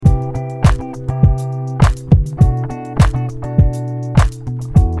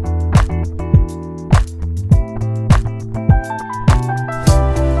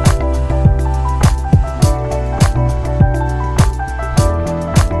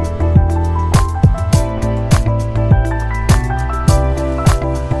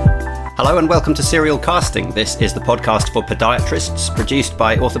Hello and welcome to Serial Casting. This is the podcast for podiatrists produced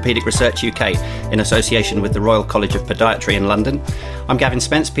by Orthopaedic Research UK in association with the Royal College of Podiatry in London. I'm Gavin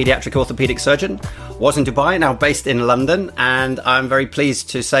Spence, paediatric orthopaedic surgeon, was in Dubai, now based in London, and I'm very pleased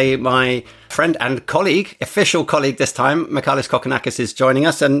to say my friend and colleague, official colleague this time, Michalis Kokkinakis is joining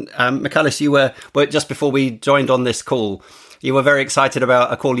us. And Michalis, you were just before we joined on this call, you were very excited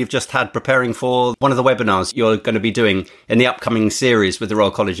about a call you've just had preparing for one of the webinars you're going to be doing in the upcoming series with the Royal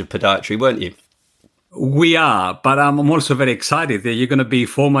College of Podiatry, weren't you? We are, but I'm also very excited that you're going to be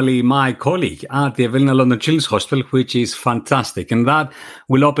formally my colleague at the Evelina London Children's Hospital, which is fantastic. And that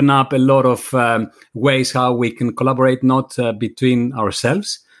will open up a lot of ways how we can collaborate, not between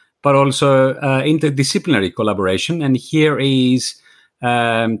ourselves, but also interdisciplinary collaboration. And here is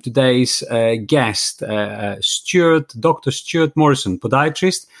today's guest, Dr. Stuart Morrison,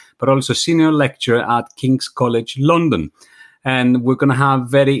 podiatrist, but also senior lecturer at King's College London. And we're going to have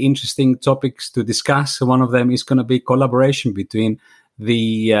very interesting topics to discuss. One of them is going to be collaboration between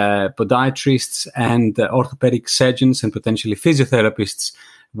the podiatrists and orthopedic surgeons and potentially physiotherapists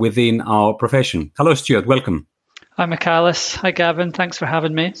within our profession. Hello, Stuart. Welcome. Hi, Michalis. Hi, Gavin. Thanks for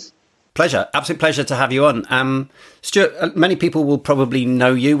having me. Pleasure. Absolute pleasure to have you on. Stuart, many people will probably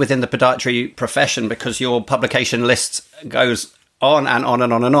know you within the podiatry profession because your publication list goes on and on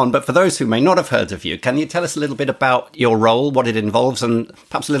and on and on. But for those who may not have heard of you, can you tell us a little bit about your role, what it involves, and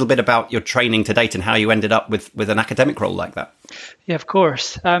perhaps a little bit about your training to date and how you ended up with an academic role like that? Yeah, of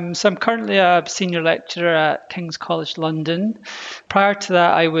course. So I'm currently a senior lecturer at King's College London. Prior to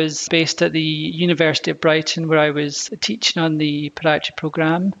that, I was based at the University of Brighton, where I was teaching on the podiatry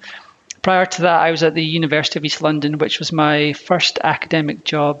programme. Prior to that, I was at the University of East London, which was my first academic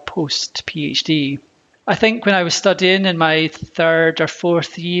job post-PhD. I think when I was studying in my third or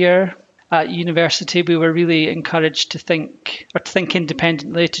fourth year at university, we were really encouraged to think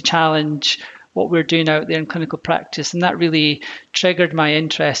independently, to challenge what we're doing out there in clinical practice. And that really triggered my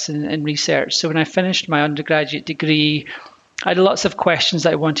interest in research. So when I finished my undergraduate degree, I had lots of questions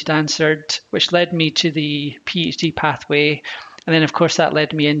that I wanted answered, which led me to the PhD pathway. And then, of course, that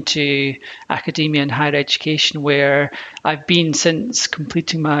led me into academia and higher education, where I've been since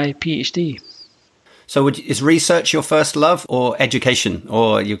completing my PhD. So is research your first love or education,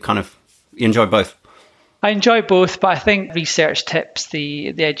 or you enjoy both? I enjoy both, but I think research tips the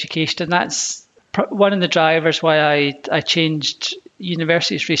education. And that's one of the drivers why I changed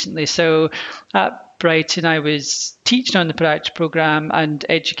universities recently. So at Brighton, I was teaching on the podiatry programme and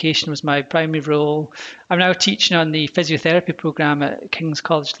education was my primary role. I'm now teaching on the physiotherapy programme at King's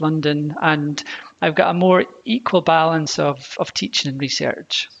College London, and I've got a more equal balance of teaching and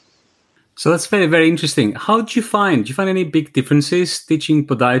research. So that's very, very interesting. How do you find any big differences teaching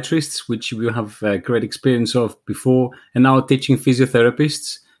podiatrists, which you have a great experience of before, and now teaching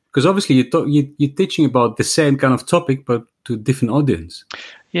physiotherapists? Because obviously you're teaching about the same kind of topic, but to a different audience.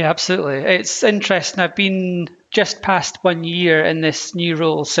 Yeah, absolutely. It's interesting. I've been just past 1 year in this new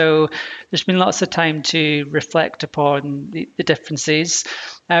role, so there's been lots of time to reflect upon the differences.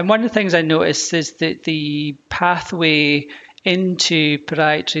 One of the things I noticed is that the pathway into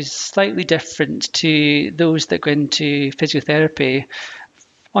podiatry is slightly different to those that go into physiotherapy.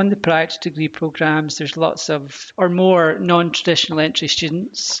 On the podiatry degree programmes, there's lots of, or more non-traditional entry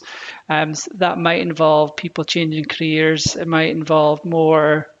students. That might involve people changing careers. It might involve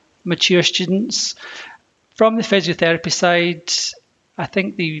more mature students. From the physiotherapy side, I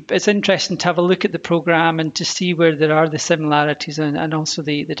think it's interesting to have a look at the programme and to see where there are the similarities and also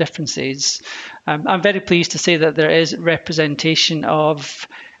the differences. I'm very pleased to say that there is representation of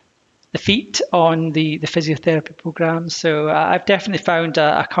the feet on the physiotherapy programme. So I've definitely found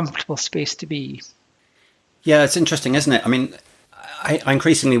a comfortable space to be. Yeah, it's interesting, isn't it? I mean, I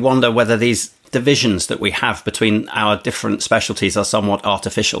increasingly wonder whether these divisions that we have between our different specialties are somewhat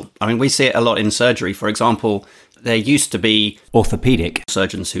artificial. I mean, we see it a lot in surgery. For example, there used to be orthopedic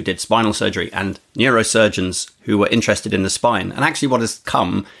surgeons who did spinal surgery and neurosurgeons who were interested in the spine. And actually what has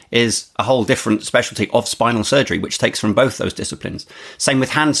come is a whole different specialty of spinal surgery, which takes from both those disciplines. Same with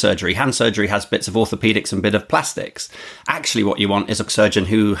hand surgery. Hand surgery has bits of orthopedics and a bit of plastics. Actually, what you want is a surgeon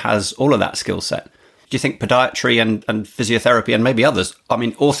who has all of that skill set. Do you think podiatry and physiotherapy and maybe others, I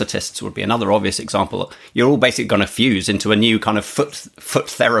mean, orthotists would be another obvious example. You're all basically going to fuse into a new kind of foot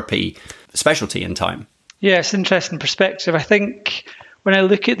therapy specialty in time. Yeah, it's an interesting perspective. I think when I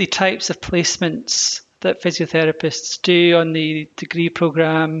look at the types of placements that physiotherapists do on the degree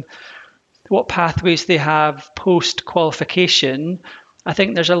programme, what pathways they have post-qualification, I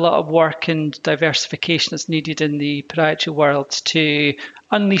think there's a lot of work and diversification that's needed in the podiatry world to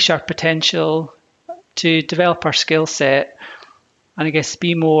unleash our potential, to develop our skill set, and I guess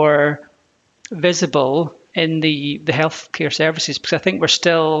be more visible in the healthcare services, because I think we're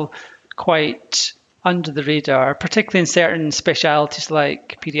still quite under the radar, particularly in certain specialities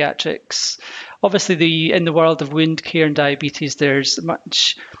like pediatrics. Obviously, in the world of wound care and diabetes, there's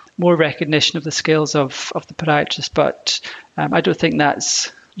much more recognition of the skills of the podiatrist, but I don't think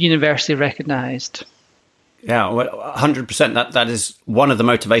that's universally recognised. Yeah, 100%. That is one of the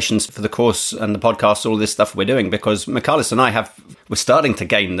motivations for the course and the podcast, all this stuff we're doing, because Michalis and I we're starting to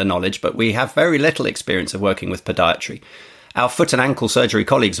gain the knowledge, but we have very little experience of working with podiatry. Our foot and ankle surgery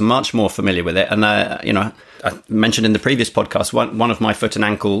colleagues are much more familiar with it. And, I mentioned in the previous podcast, one of my foot and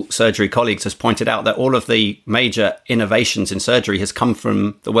ankle surgery colleagues has pointed out that all of the major innovations in surgery has come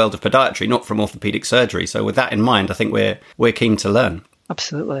from the world of podiatry, not from orthopedic surgery. So with that in mind, I think we're keen to learn.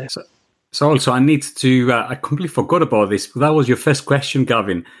 Absolutely. So also, I need to, I completely forgot about this. That was your first question,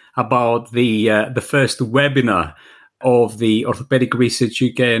 Gavin, about the first webinar of the Orthopedic Research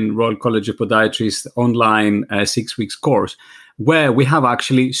UK and Royal College of Podiatrists online 6 weeks course, where we have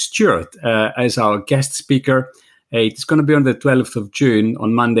actually Stuart as our guest speaker. It's going to be on the 12th of June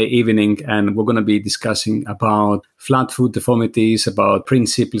on Monday evening, and we're going to be discussing about flat foot deformities, about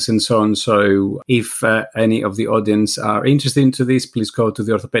principles and so on. So if any of the audience are interested into this, please go to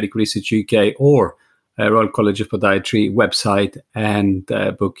the Orthopedic Research UK or Royal College of Podiatry website and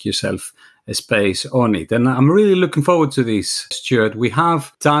book yourself a space on it. And I'm really looking forward to this, Stuart. We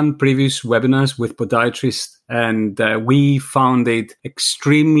have done previous webinars with podiatrists, and we found it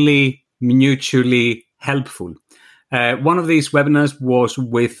extremely mutually helpful. One of these webinars was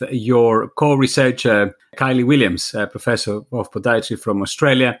with your co-researcher, Kylie Williams, Professor of Podiatry from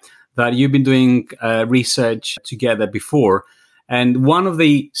Australia, that you've been doing research together before. And one of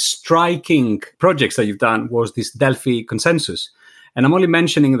the striking projects that you've done was this Delphi consensus. And I'm only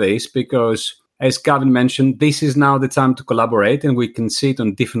mentioning this because, as Gavin mentioned, this is now the time to collaborate, and we can see it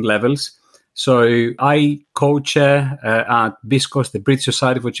on different levels. So I co-chair at BISCOS, the British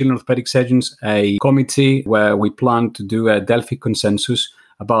Society for Children Orthopedic Surgeons, a committee where we plan to do a Delphi consensus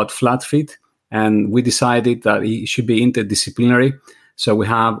about flat feet. And we decided that it should be interdisciplinary. So we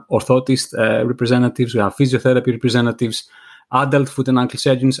have orthotist representatives, we have physiotherapy representatives, adult foot and ankle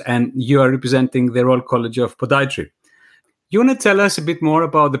surgeons, and you are representing the Royal College of Podiatry. You want to tell us a bit more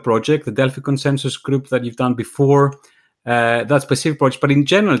about the project, the Delphi Consensus group that you've done before, that specific project, but in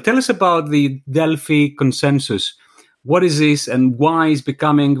general, tell us about the Delphi Consensus. What is this and why is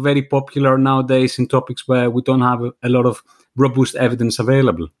becoming very popular nowadays in topics where we don't have a lot of robust evidence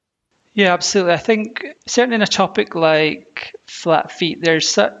available? Yeah, absolutely. I think certainly in a topic like flat feet, there's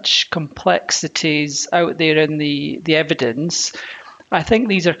such complexities out there in the evidence. I think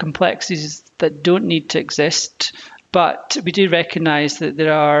these are complexities that don't need to exist. But we do recognise that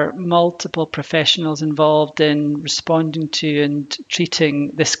there are multiple professionals involved in responding to and treating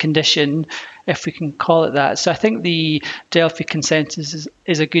this condition, if we can call it that. So I think the Delphi consensus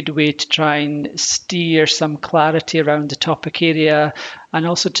is a good way to try and steer some clarity around the topic area, and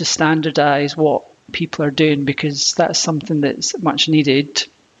also to standardise what people are doing, because that's something that's much needed.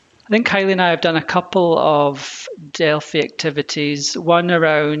 I think Kylie and I have done a couple of Delphi activities, one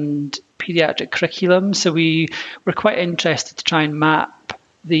around pediatric curriculum. So we were quite interested to try and map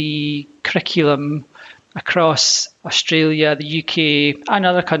the curriculum across Australia, the UK and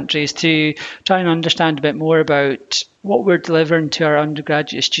other countries to try and understand a bit more about what we're delivering to our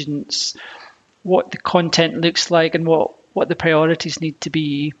undergraduate students, what the content looks like and what the priorities need to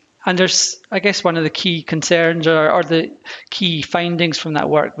be. And there's, I guess, one of the key concerns or the key findings from that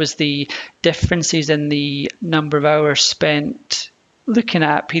work was the differences in the number of hours spent looking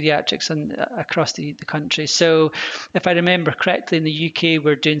at paediatrics across the country. So if I remember correctly, in the UK,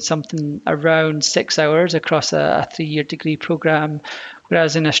 we're doing something around 6 hours across a 3-year degree programme,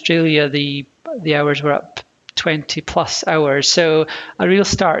 whereas in Australia, the hours were up 20 plus hours. So a real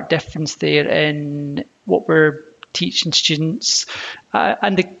stark difference there in what we're teaching students.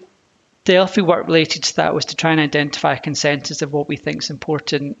 And the Delphi work related to that was to try and identify a consensus of what we think is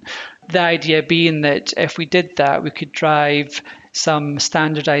important. The idea being that if we did that, we could drive some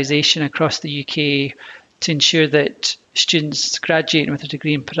standardisation across the UK to ensure that students graduating with a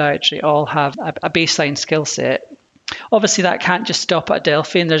degree in podiatry all have a baseline skill set. Obviously, that can't just stop at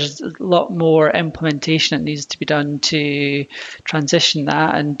Delphi, and there's a lot more implementation that needs to be done to transition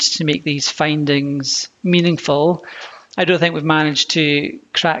that and to make these findings meaningful. I don't think we've managed to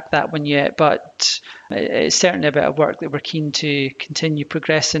crack that one yet, but it's certainly a bit of work that we're keen to continue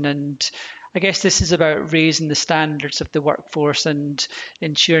progressing. And I guess this is about raising the standards of the workforce and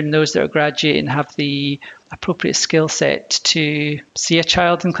ensuring those that are graduating have the appropriate skill set to see a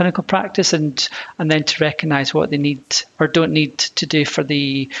child in clinical practice and then to recognise what they need or don't need to do for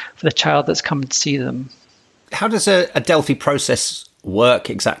the child that's coming to see them. How does a Delphi process work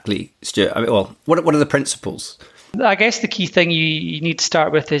exactly, Stuart? I mean, well, what are the principles? I guess the key thing you need to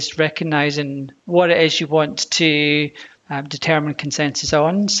start with is recognising what it is you want to determine consensus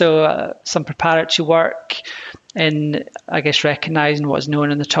on. So some preparatory work in, I guess, recognising what's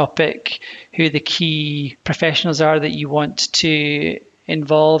known on the topic, who the key professionals are that you want to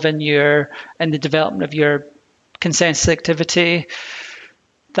involve in the development of your consensus activity.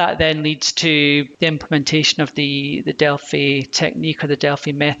 That then leads to the implementation of the Delphi technique or the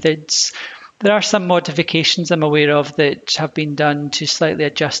Delphi methods. There are some modifications I'm aware of that have been done to slightly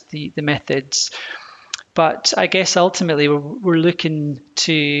adjust the methods. But I guess ultimately we're looking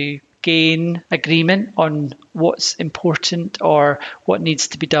to gain agreement on what's important or what needs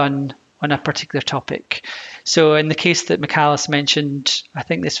to be done on a particular topic. So in the case that Michalis mentioned, I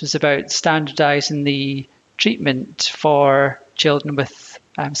think this was about standardising the treatment for children with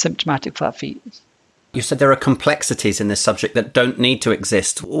symptomatic flat feet. You said there are complexities in this subject that don't need to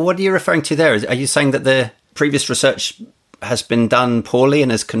exist. What are you referring to there? Are you saying that the previous research has been done poorly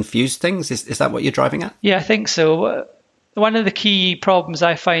and has confused things? Is that what you're driving at? Yeah, I think so. One of the key problems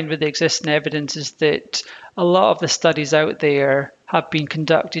I find with the existing evidence is that a lot of the studies out there have been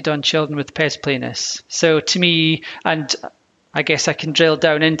conducted on children with pes planus. So to me, and I guess I can drill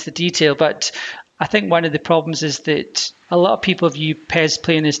down into the detail, but I think one of the problems is that a lot of people view pes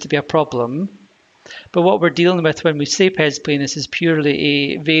planus to be a problem. But what we're dealing with when we say pes planus is purely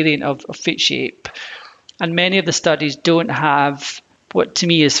a variant of foot shape. And many of the studies don't have what to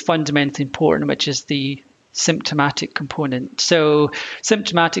me is fundamentally important, which is the symptomatic component. So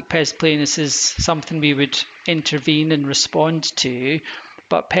symptomatic pes planus is something we would intervene and respond to,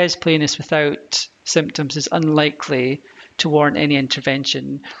 but pes planus without symptoms is unlikely to warrant any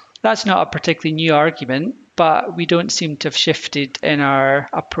intervention. That's not a particularly new argument, but we don't seem to have shifted in our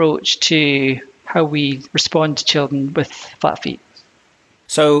approach to how we respond to children with flat feet.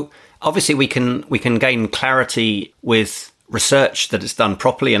 So obviously we can gain clarity with research that is done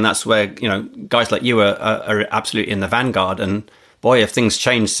properly, and that's where guys like you are absolutely in the vanguard. And boy, if things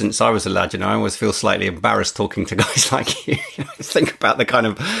changed since I was a lad, I always feel slightly embarrassed talking to guys like you. Think about the kind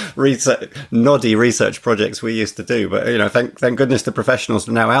of noddy research projects we used to do. But thank goodness the professionals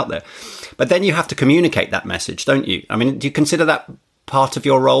are now out there. But then you have to communicate that message, don't you? I mean, do you consider that part of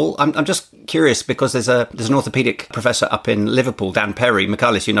your role? I'm just curious because there's an orthopedic professor up in Liverpool, Dan Perry.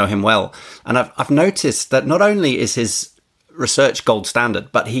 Michalis, you know him well, and I've noticed that not only is his research gold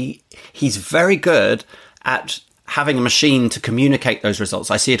standard, but he's very good at having a machine to communicate those results.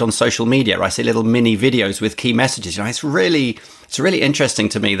 I see it on social media. I see little mini videos with key messages. It's really interesting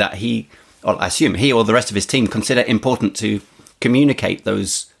to me that I assume he or the rest of his team consider important to communicate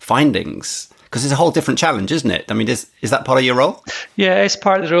those findings. Because it's a whole different challenge, isn't it? I mean, is that part of your role? Yeah, it's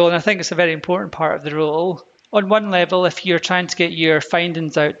part of the role, and I think it's a very important part of the role. On one level, if you're trying to get your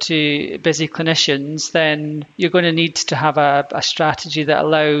findings out to busy clinicians, then you're going to need to have a strategy that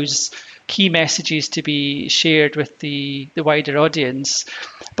allows key messages to be shared with the wider audience.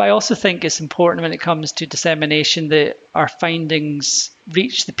 But I also think it's important when it comes to dissemination that our findings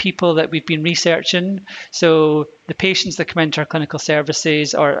reach the people that we've been researching. So the patients that come into our clinical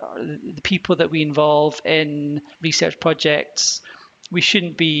services or the people that we involve in research projects, we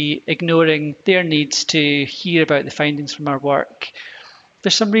shouldn't be ignoring their needs to hear about the findings from our work.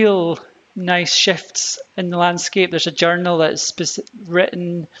 There's some real nice shifts in the landscape. There's a journal that's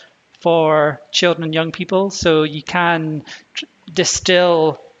written for children and young people, so you can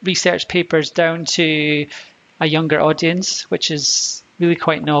distill research papers down to a younger audience, which is really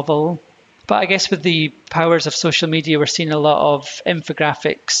quite novel. But I guess with the powers of social media, we're seeing a lot of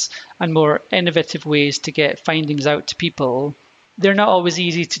infographics and more innovative ways to get findings out to people. They're not always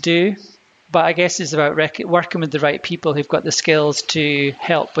easy to do, but I guess it's about working with the right people who've got the skills to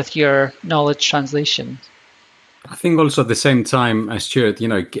help with your knowledge translation. I think also at the same time, Stuart,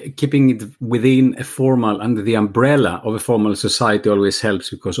 keeping it within a formal, under the umbrella of a formal society always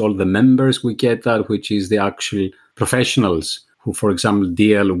helps, because all the members we get that, which is the actual professionals who, for example,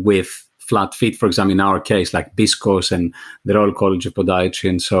 deal with flat feet, for example, in our case, like BISCOS and the Royal College of Podiatry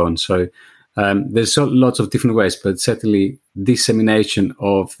and so on. So there's lots of different ways, but certainly dissemination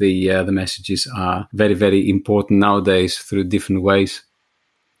of the messages are very, very important nowadays through different ways.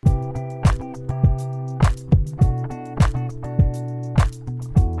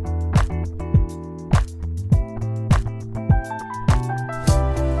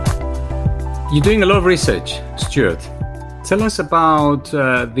 You're doing a lot of research, Stuart. Tell us about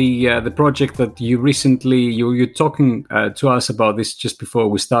the project that you recently, you're talking to us about this just before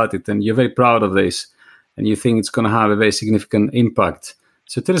we started, and you're very proud of this, and you think it's going to have a very significant impact.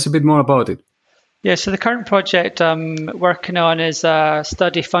 So tell us a bit more about it. Yeah, so the current project I'm working on is a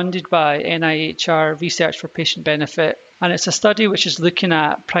study funded by NIHR Research for Patient Benefit. And it's a study which is looking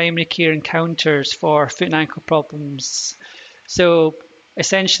at primary care encounters for foot and ankle problems. So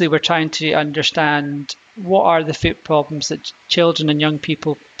essentially, we're trying to understand what are the foot problems that children and young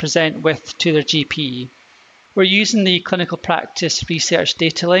people present with to their GP. We're using the Clinical Practice Research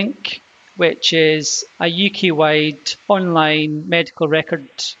Data Link, which is a UK-wide online medical record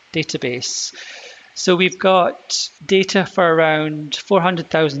database. So we've got data for around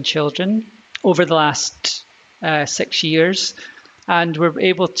 400,000 children over the last 6 years, and we're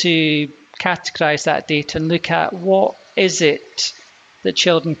able to categorize that data and look at what is it that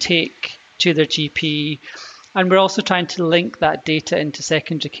children take to their GP. And we're also trying to link that data into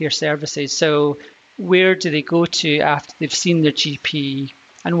secondary care services. So where do they go to after they've seen their GP,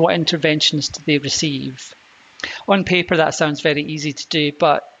 and what interventions do they receive? On paper, that sounds very easy to do,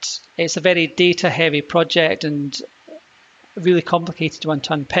 but it's a very data-heavy project and a really complicated one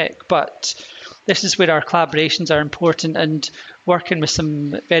to unpick. But this is where our collaborations are important, and working with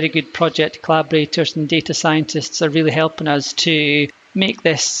some very good project collaborators and data scientists are really helping us to make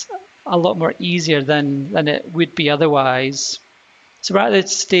this a lot more easier than it would be otherwise. So we're at the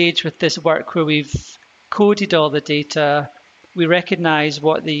stage with this work where we've coded all the data. We recognise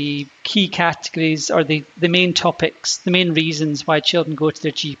what the key categories or the main topics, the main reasons why children go to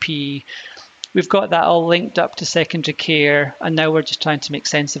their GP. We've got that all linked up to secondary care, and now we're just trying to make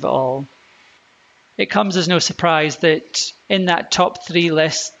sense of it all. It comes as no surprise that in that top 3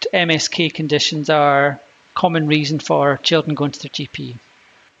 list, MSK conditions are a common reason for children going to their GP.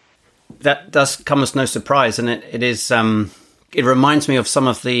 That does come as no surprise, and it is. It reminds me of some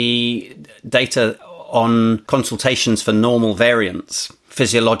of the data on consultations for normal variants,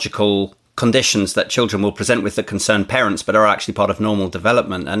 physiological conditions that children will present with that concern parents, but are actually part of normal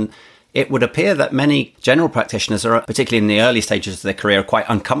development. And it would appear that many general practitioners are, particularly in the early stages of their career, quite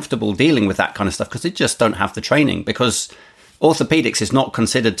uncomfortable dealing with that kind of stuff because they just don't have the training, because orthopedics is not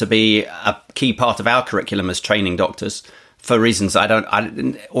considered to be a key part of our curriculum as training doctors, for reasons I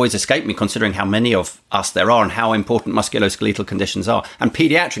didn't always escape me, considering how many of us there are and how important musculoskeletal conditions are. And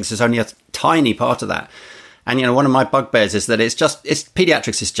pediatrics is only a tiny part of that. And, one of my bugbears is that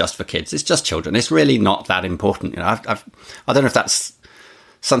pediatrics is just for kids. It's just children. It's really not that important. I don't know if that's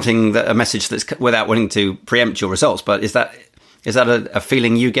a message that's, without wanting to preempt your results, but is that a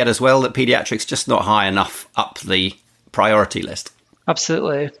feeling you get as well, that pediatrics just not high enough up the priority list?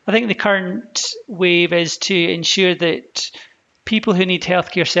 Absolutely. I think the current wave is to ensure that people who need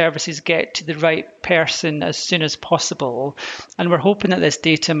healthcare services get to the right person as soon as possible. And we're hoping that this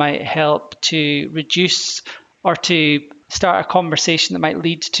data might help to reduce or to start a conversation that might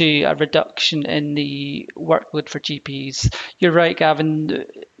lead to a reduction in the workload for GPs. You're right, Gavin,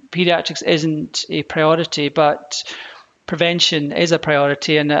 pediatrics isn't a priority, but prevention is a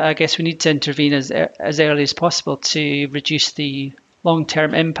priority. And I guess we need to intervene as early as possible to reduce the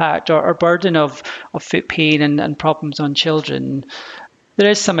long-term impact or burden of foot pain and problems on children. There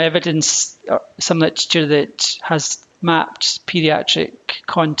is some evidence, some literature that has mapped pediatric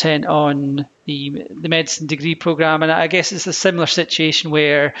content on the medicine degree program, and I guess it's a similar situation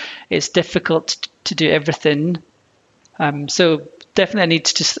where it's difficult to do everything. So definitely I need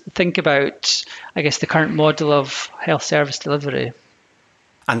to just think about, I guess, the current model of health service delivery.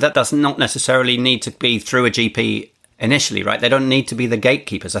 And that does not necessarily need to be through a GP initially, right? They don't need to be the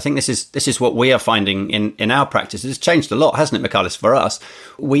gatekeepers. I think this is what we are finding in our practice. It's changed a lot, hasn't it, Michalis, for us?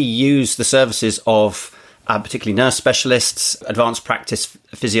 We use the services of particularly nurse specialists, advanced practice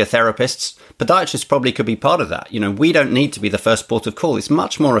physiotherapists. Podiatrists probably could be part of that. We don't need to be the first port of call. It's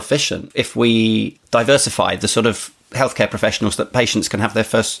much more efficient if we diversify the sort of healthcare professionals that patients can have their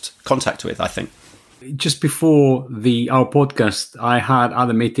first contact with, I think. Just before our podcast, I had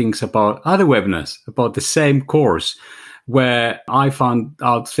other meetings about other webinars about the same course, where I found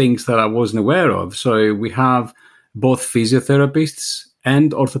out things that I wasn't aware of. So we have both physiotherapists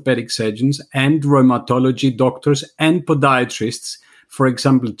and orthopedic surgeons and rheumatology doctors and podiatrists, for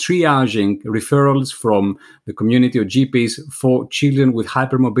example, triaging referrals from the community or GPs for children with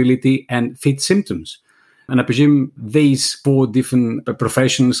hypermobility and fit symptoms. And I presume these 4 different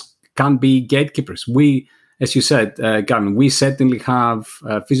professions can be gatekeepers. We, as you said, Gavin, we certainly have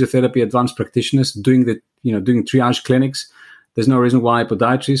physiotherapy advanced practitioners doing triage clinics. There's no reason why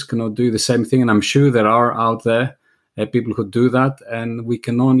podiatrists cannot do the same thing, and I'm sure there are out there people who do that. And we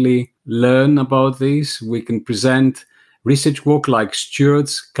can only learn about this. We can present research work like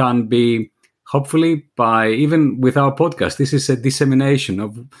Stuart's can be, hopefully, by even with our podcast. This is a dissemination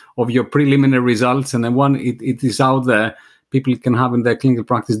of your preliminary results. And then it is out there. People can have in their clinical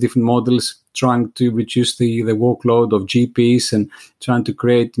practice different models, trying to reduce the workload of GPs and trying to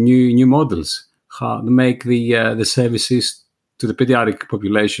create new models, how to make the services to the pediatric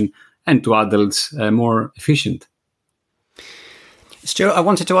population and to adults more efficient. Stuart, I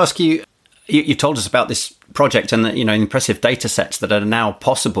wanted to ask you, you told us about this project and the, impressive data sets that are now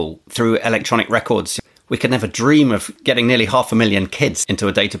possible through electronic records. We could never dream of getting nearly 500,000 kids into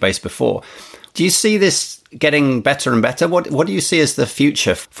a database before. Do you see this getting better and better? What do you see as the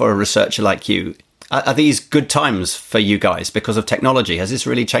future for a researcher like you? Are these good times for you guys because of technology? Has this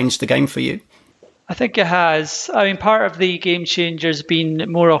really changed the game for you? I think it has. I mean, part of the game changer has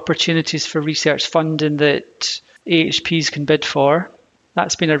been more opportunities for research funding that AHPs can bid for.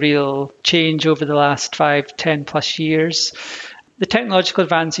 That's been a real change over the last 5, 10 plus years. The technological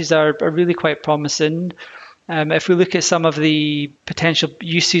advances are really quite promising. If we look at some of the potential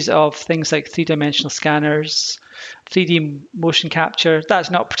uses of things like three-dimensional scanners, 3D motion capture,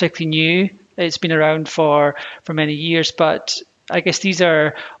 that's not particularly new. It's been around for many years, but I guess these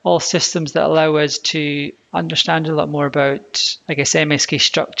are all systems that allow us to understand a lot more about, I guess, MSK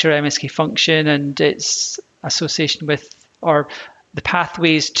structure, MSK function, and its association with, or the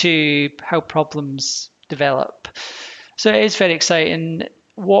pathways to how problems develop. So it is very exciting.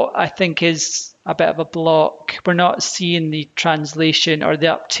 What I think is a bit of a block, we're not seeing the translation or the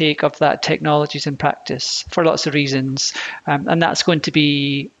uptake of that technologies in practice for lots of reasons. And that's going to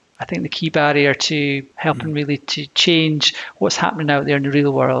be, I think, the key barrier to helping really to change what's happening out there in the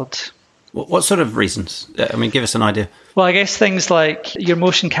real world. What sort of reasons? I mean, give us an idea. Well, I guess things like your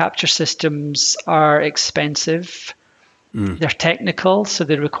motion capture systems are expensive. They're technical, so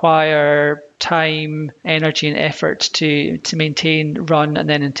they require time, energy, and effort to maintain, run, and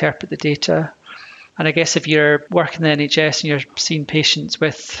then interpret the data. And I guess if you're working in the NHS and you're seeing patients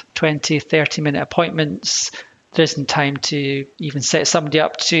with 20, 30-minute appointments, there isn't time to even set somebody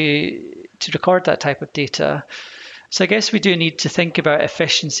up to record that type of data. So I guess we do need to think about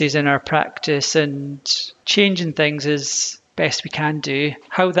efficiencies in our practice and changing things as best we can do.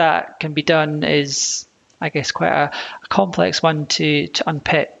 How that can be done is, I guess, quite a complex one to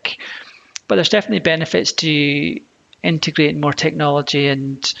unpick. But there's definitely benefits to integrating more technology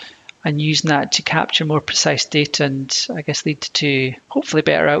and using that to capture more precise data and, I guess, lead to hopefully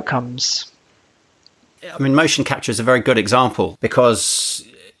better outcomes. I mean, motion capture is a very good example because,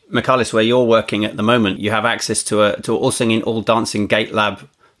 Michalis, where you're working at the moment, you have access to all singing, all dancing gait lab,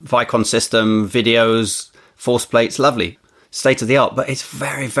 Vicon system, videos, force plates, lovely, state of the art, but it's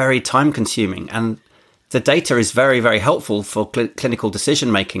very, very time consuming. And the data is very, very helpful for clinical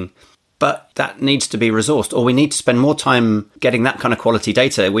decision making, but that needs to be resourced, or we need to spend more time getting that kind of quality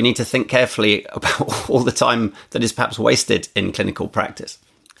data. We need to think carefully about all the time that is perhaps wasted in clinical practice.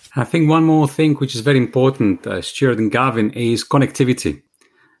 I think one more thing which is very important, Stuart and Gavin, is connectivity.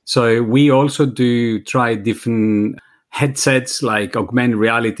 So we also do try different headsets like augmented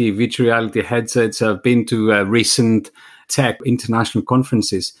reality, virtual reality headsets. I've been to recent tech international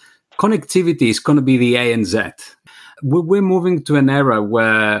conferences. Connectivity is going to be the A and Z. We're moving to an era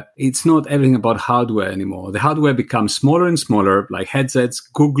where it's not everything about hardware anymore. The hardware becomes smaller and smaller, like headsets,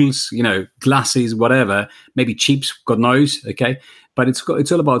 Google's, glasses, whatever, maybe chips, God knows, okay? But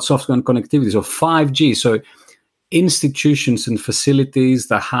it's all about software and connectivity. So 5G. So institutions and facilities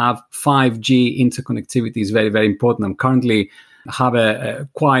that have 5G interconnectivity is very, very important. I'm currently have a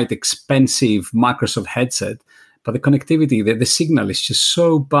quite expensive Microsoft headset, but the connectivity, the signal is just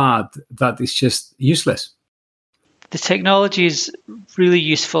so bad that it's just useless. The technology is really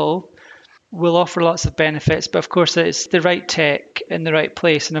useful, will offer lots of benefits, but of course it's the right tech in the right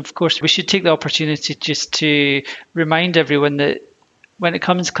place. And of course we should take the opportunity just to remind everyone that when it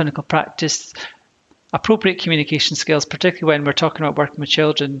comes to clinical practice, appropriate communication skills, particularly when we're talking about working with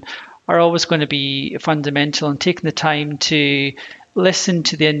children, are always going to be fundamental, and taking the time to listen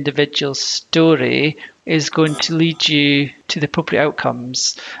to the individual's story is going to lead you to the appropriate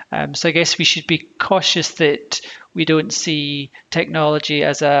outcomes. So I guess we should be cautious that we don't see technology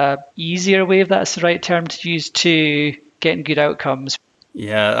as a easier way, if that's the right term to use, to getting good outcomes.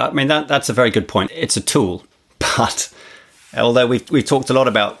 Yeah, I mean, that's a very good point. It's a tool, but although we've talked a lot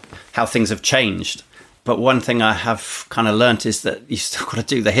about how things have changed, but one thing I have kind of learnt is that you still got to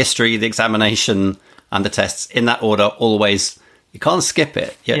do the history, the examination, and the tests in that order always. You can't skip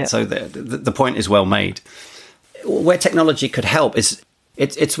it. Yeah. So the point is well made. Where technology could help is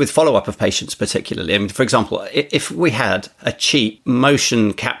It's with follow-up of patients particularly. I mean, for example, if we had a cheap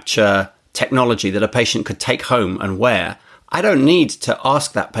motion capture technology that a patient could take home and wear, I don't need to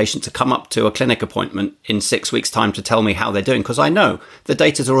ask that patient to come up to a clinic appointment in 6 weeks' time to tell me how they're doing, because I know the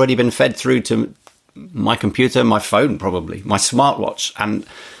data's already been fed through to my computer, my phone, probably, my smartwatch,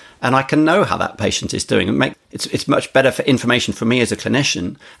 and I can know how that patient is doing. It's much better for information for me as a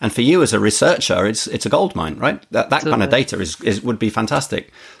clinician, and for you as a researcher, it's a goldmine, right? That kind of data would be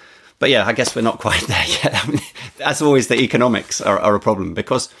fantastic. But yeah, I guess we're not quite there yet. I mean, as always, the economics are a problem,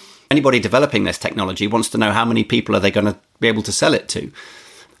 because anybody developing this technology wants to know how many people are they going to be able to sell it to.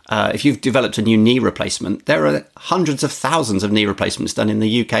 If you've developed a new knee replacement, there are hundreds of thousands of knee replacements done in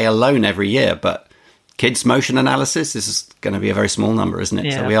the UK alone every year, but kids' motion analysis is going to be a very small number, isn't it?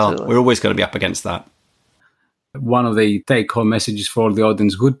 Yeah, so we're always going to be up against that. One of the take-home messages for the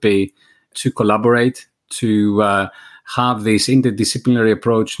audience would be to collaborate, to have this interdisciplinary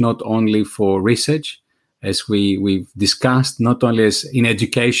approach, not only for research, as we've discussed, not only as in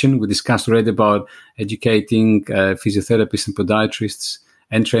education. We discussed already about educating physiotherapists and podiatrists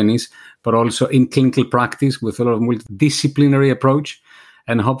and trainees, but also in clinical practice with a lot of multidisciplinary approach.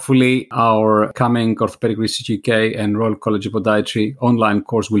 And hopefully our coming Orthopedic Research UK and Royal College of Podiatry online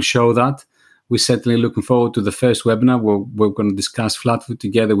course will show that. We're certainly looking forward to the first webinar where we're going to discuss flat foot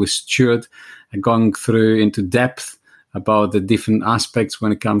together with Stuart and going through into depth about the different aspects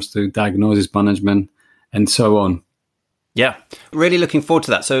when it comes to diagnosis management and so on. Yeah, really looking forward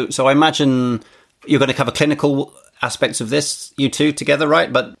to that. So I imagine you're going to cover clinical aspects of this, you two together,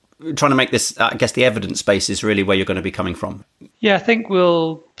 right? But trying to make this, I guess the evidence base is really where you're going to be coming from. Yeah, I think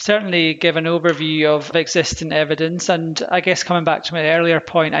we'll certainly give an overview of existing evidence. And I guess coming back to my earlier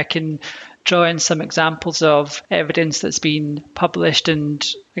point, I can draw in some examples of evidence that's been published and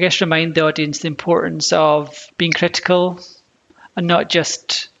I guess remind the audience the importance of being critical and not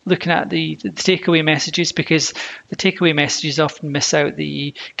just looking at the takeaway messages, because the takeaway messages often miss out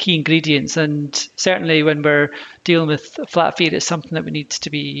the key ingredients. And certainly when we're dealing with flat feet, it's something that we need to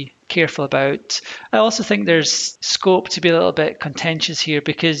be careful about. I also think there's scope to be a little bit contentious here,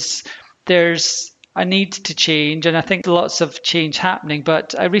 because there's a need to change, and I think lots of change happening.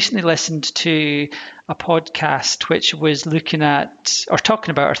 But I recently listened to a podcast which was looking at or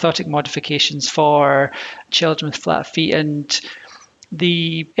talking about orthotic modifications for children with flat feet, and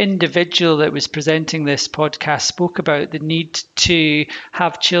the individual that was presenting this podcast spoke about the need to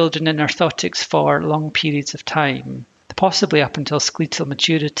have children in orthotics for long periods of time, possibly up until skeletal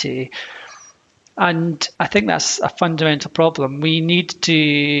maturity. And I think that's a fundamental problem. We need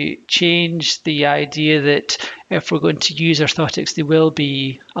to change the idea that if we're going to use orthotics, they will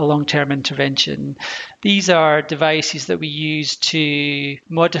be a long-term intervention. These are devices that we use to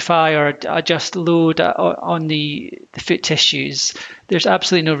modify or adjust load on the foot tissues. There's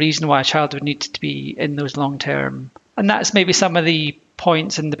absolutely no reason why a child would need to be in those long-term. And that's maybe some of the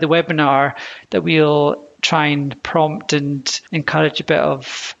points in the webinar that we'll try and prompt and encourage a bit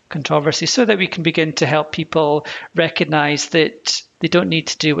of controversy, so that we can begin to help people recognize that they don't need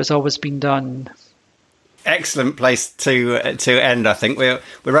to do what's always been done. Excellent place to end. I think we're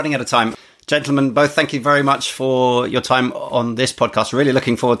running out of time. Gentlemen, both, thank you very much for your time on this podcast. Really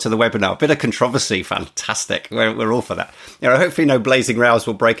looking forward to the webinar. A bit of controversy, fantastic. We're all for that. Hopefully no blazing rows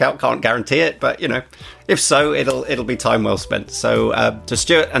will break out. Can't guarantee it, but if so, it'll be time well spent. So to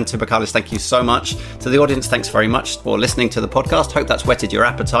Stuart and to Michalis, thank you so much. To the audience, thanks very much for listening to the podcast. Hope that's whetted your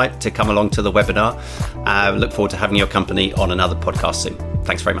appetite to come along to the webinar. Look forward to having your company on another podcast soon.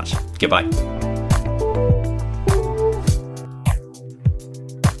 Thanks very much. Goodbye.